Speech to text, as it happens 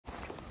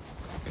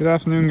Good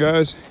afternoon,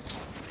 guys.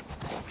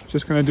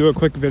 Just gonna do a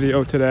quick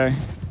video today.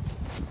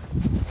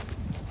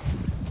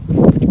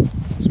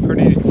 It's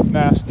pretty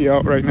nasty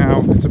out right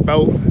now. It's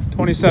about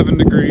 27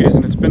 degrees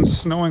and it's been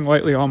snowing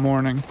lightly all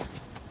morning.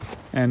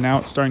 And now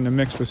it's starting to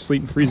mix with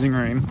sleet and freezing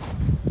rain.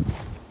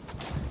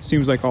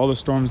 Seems like all the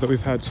storms that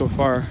we've had so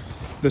far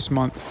this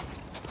month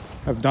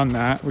have done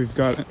that. We've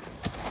got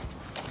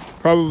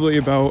probably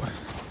about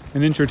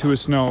an inch or two of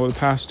snow the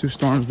past two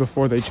storms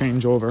before they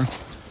change over.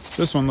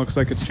 This one looks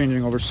like it's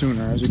changing over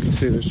sooner. As you can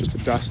see, there's just a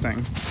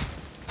dusting.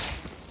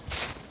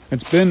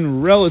 It's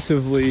been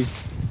relatively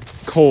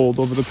cold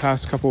over the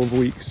past couple of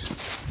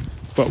weeks,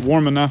 but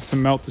warm enough to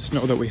melt the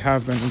snow that we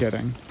have been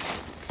getting.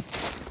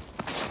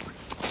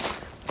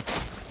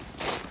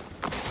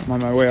 I'm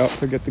on my way out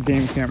to get the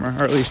game camera,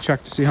 or at least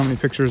check to see how many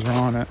pictures are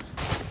on it.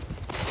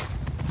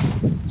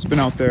 It's been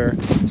out there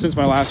since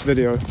my last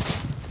video,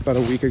 about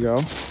a week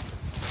ago.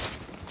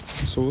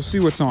 So we'll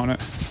see what's on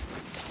it.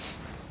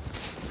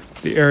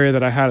 The area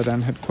that I had it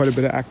in had quite a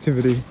bit of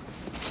activity.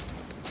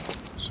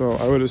 So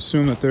I would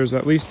assume that there's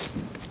at least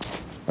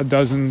a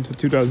dozen to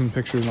 24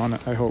 pictures on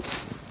it, I hope.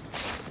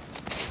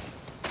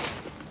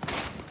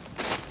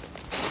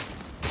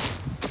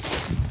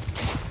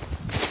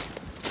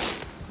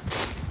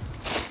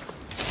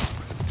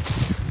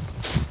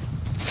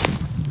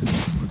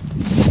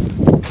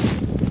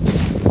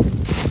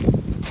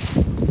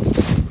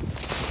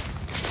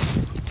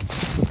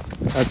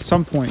 At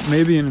some point,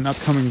 maybe in an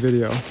upcoming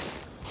video,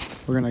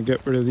 we're gonna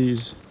get rid of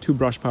these two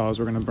brush piles.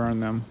 We're gonna burn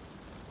them.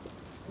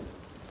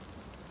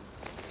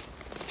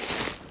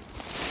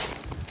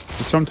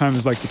 I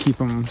sometimes like to keep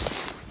them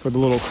for the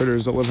little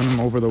critters that live in them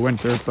over the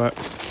winter, but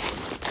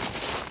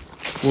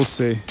we'll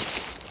see.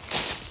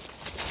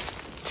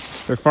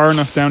 They're far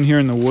enough down here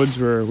in the woods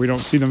where we don't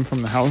see them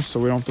from the house, so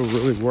we don't have to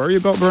really worry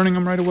about burning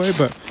them right away,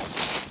 but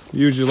we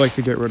usually like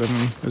to get rid of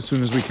them as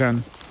soon as we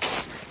can.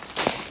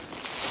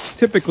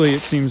 Typically, it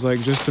seems like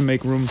just to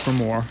make room for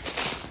more.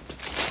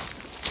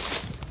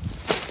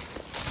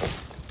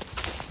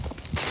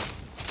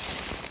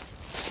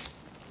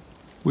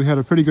 We had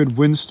a pretty good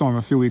windstorm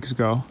a few weeks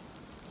ago.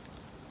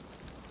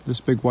 This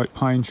big white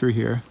pine tree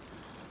here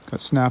got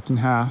snapped in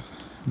half,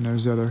 and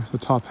there's the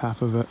top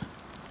half of it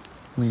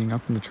leaning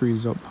up in the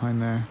trees out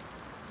behind there.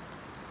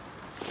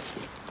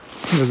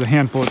 There's a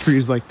handful of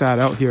trees like that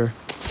out here.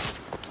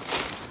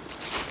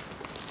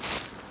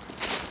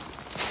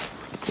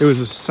 It was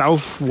a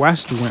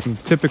southwest wind.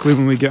 Typically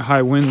when we get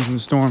high winds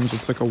and storms,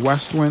 it's like a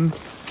west wind.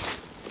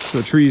 So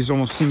the trees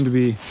almost seem to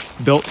be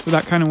built for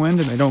that kind of wind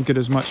and they don't get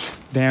as much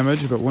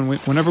damage. But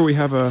whenever we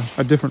have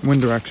a different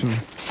wind direction,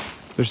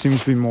 there seems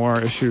to be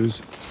more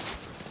issues.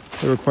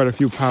 There were quite a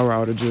few power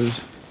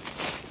outages.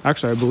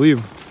 Actually, I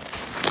believe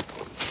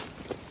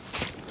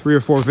 3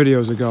 or 4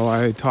 videos ago,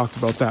 I talked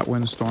about that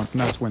windstorm,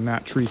 and that's when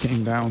that tree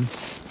came down,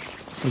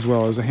 as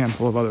well as a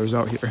handful of others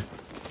out here.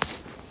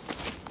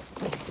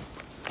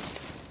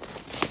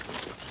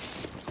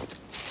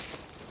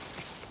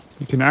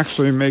 You can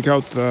actually make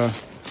out the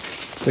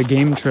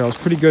game trails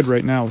pretty good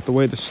right now with the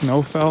way the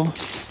snow fell.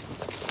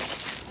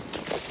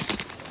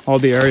 All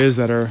the areas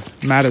that are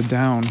matted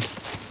down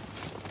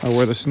are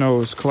where the snow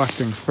is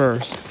collecting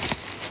first.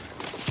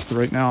 So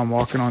right now I'm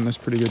walking on this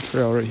pretty good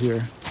trail right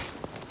here.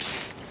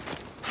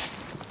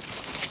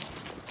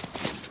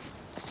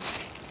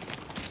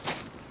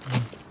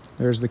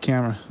 There's the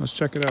camera. Let's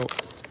check it out.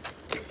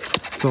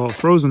 It's all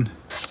frozen.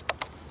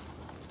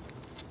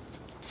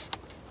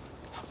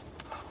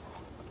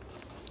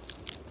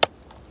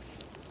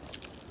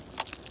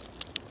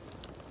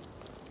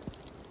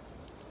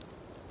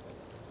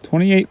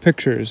 "28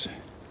 pictures.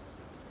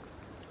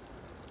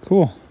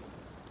 Cool.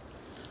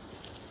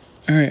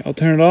 All right, I'll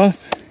turn it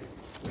off.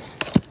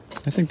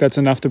 I think that's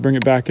enough to bring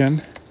it back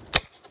in.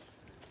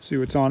 See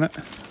what's on it.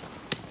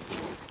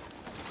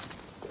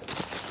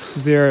 This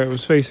is the area it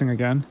was facing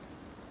again.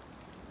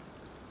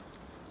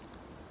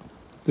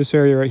 This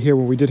area right here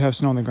where we did have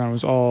snow on the ground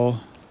was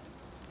all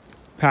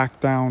packed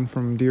down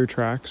from deer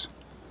tracks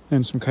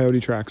and some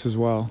coyote tracks as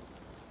well.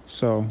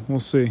 So we'll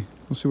see.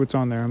 We'll see what's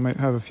on there. I might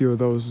have a few of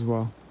those as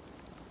well.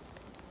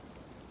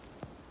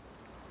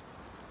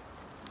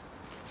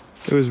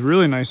 It was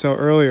really nice out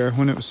earlier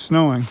when it was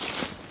snowing.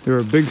 There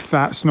were big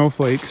fat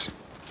snowflakes,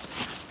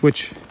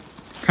 which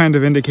kind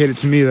of indicated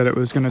to me that it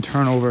was going to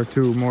turn over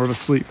to more of a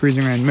sleet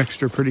freezing rain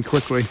mixture pretty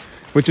quickly,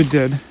 which it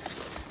did.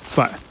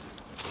 But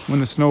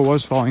when the snow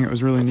was falling, it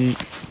was really neat.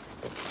 It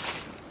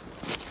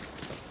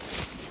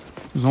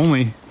was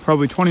only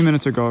probably 20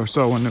 minutes ago or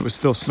so when it was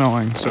still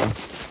snowing. So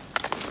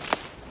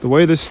the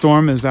way this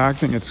storm is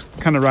acting, it's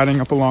kind of riding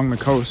up along the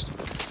coast.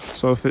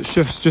 So if it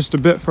shifts just a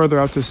bit further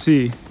out to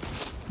sea,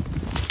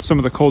 some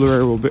of the colder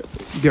air will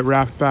get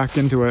wrapped back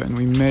into it and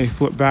we may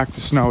flip back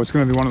to snow. It's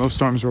going to be one of those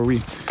storms where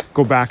we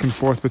go back and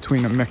forth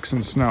between a mix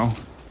and snow.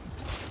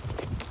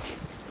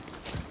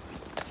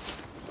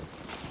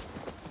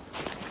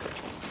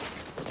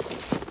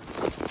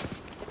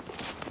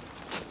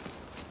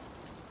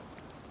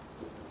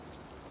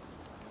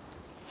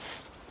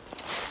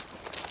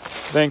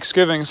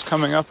 Thanksgiving's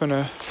coming up in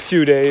a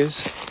few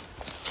days.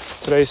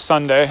 Today's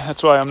Sunday.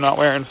 That's why I'm not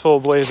wearing full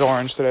blaze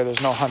orange today.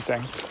 There's no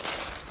hunting.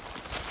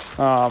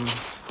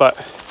 But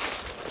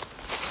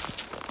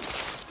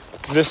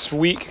this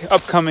week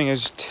upcoming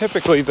is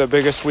typically the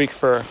biggest week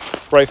for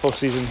rifle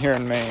season here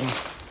in Maine.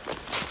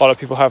 A lot of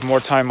people have more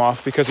time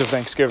off because of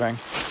Thanksgiving.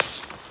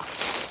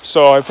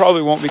 So I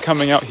probably won't be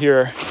coming out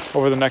here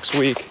over the next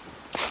week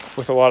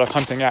with a lot of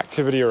hunting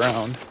activity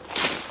around.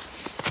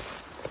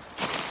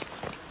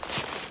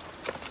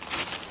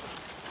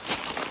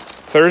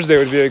 Thursday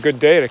would be a good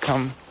day to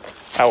come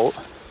out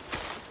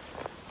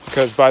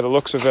because by the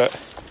looks of it,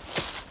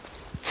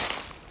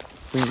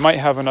 we might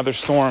have another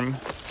storm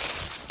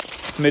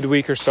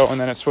midweek or so,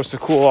 and then it's supposed to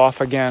cool off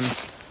again.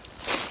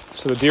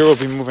 So the deer will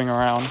be moving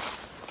around.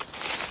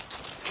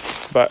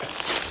 But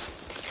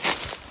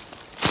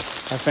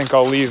I think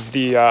I'll leave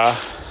the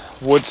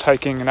woods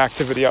hiking and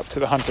activity up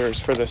to the hunters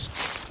for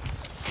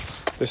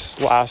these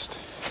last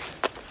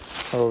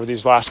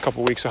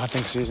couple weeks of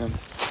hunting season.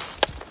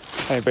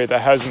 Anybody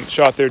that hasn't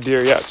shot their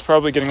deer yet is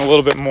probably getting a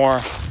little bit more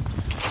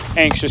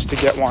anxious to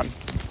get one.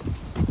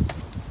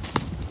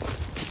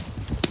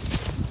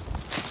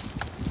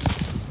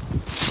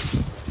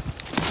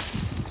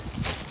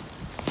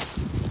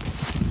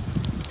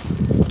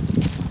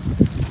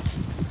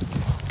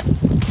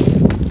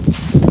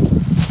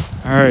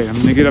 Alright, I'm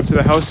gonna get up to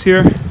the house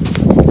here,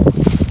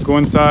 go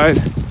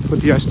inside, put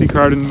the SD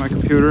card in my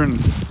computer, and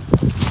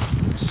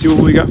see what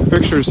we got for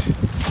pictures.